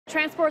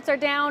Transports are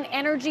down,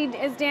 energy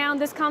is down.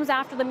 This comes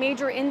after the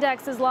major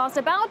indexes lost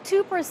about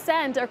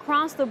 2%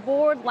 across the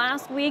board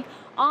last week.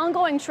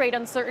 Ongoing trade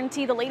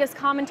uncertainty. The latest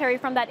commentary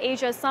from that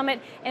Asia summit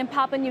in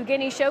Papua New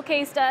Guinea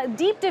showcased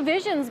deep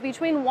divisions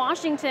between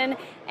Washington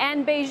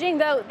and Beijing,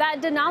 though that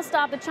did not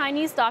stop the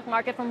Chinese stock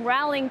market from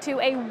rallying to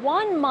a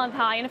one-month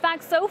high. In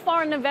fact, so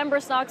far in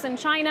November, stocks in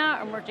China,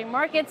 emerging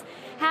markets,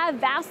 have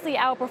vastly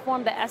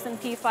outperformed the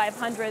S&P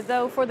 500,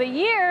 though for the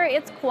year,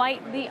 it's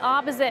quite the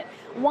opposite.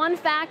 One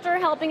factor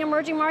helping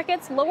emerging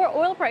markets, lower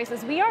oil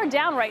prices. We are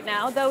down right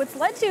now, though it's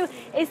led to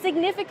a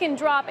significant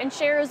drop in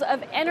shares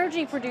of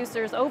energy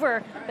producers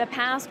over the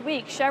past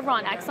week.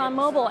 Chevron,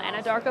 ExxonMobil,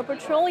 Anadarko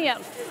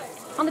Petroleum.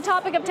 On the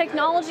topic of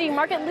technology,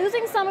 market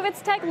losing some of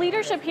its tech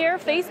leadership here.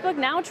 Facebook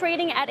now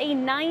trading at a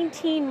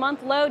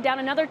 19-month low, down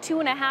another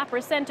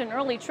 2.5% in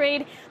early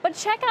trade. But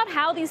check out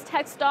how these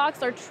tech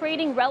stocks are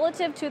trading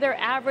relative to their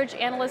average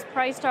analyst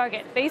price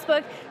target.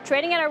 Facebook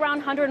trading at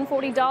around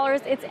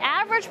 $140. Its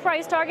average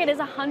price target is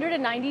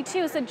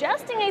 $192,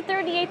 suggesting a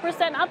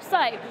 38%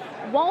 upside.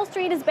 Wall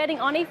Street is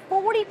betting on a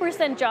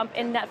 40% jump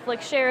in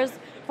Netflix shares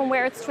from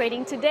where it's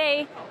trading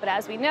today. But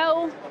as we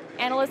know,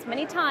 analysts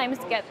many times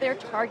get their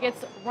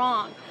targets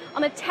wrong.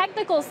 On the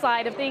technical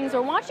side of things,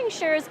 we're watching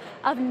shares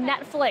of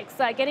Netflix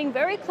getting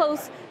very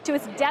close to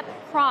its depth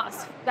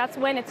cross. That's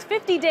when its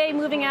 50-day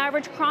moving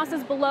average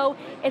crosses below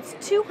its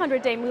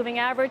 200-day moving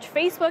average.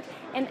 Facebook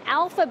and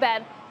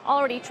Alphabet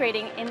already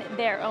trading in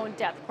their own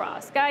depth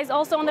cross. Guys,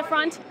 also on the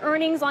front,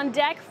 earnings on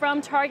deck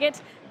from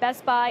Target,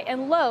 Best Buy,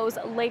 and Lowe's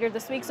later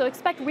this week. So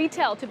expect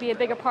retail to be a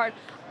bigger part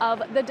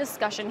of the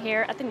discussion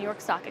here at the New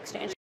York Stock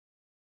Exchange.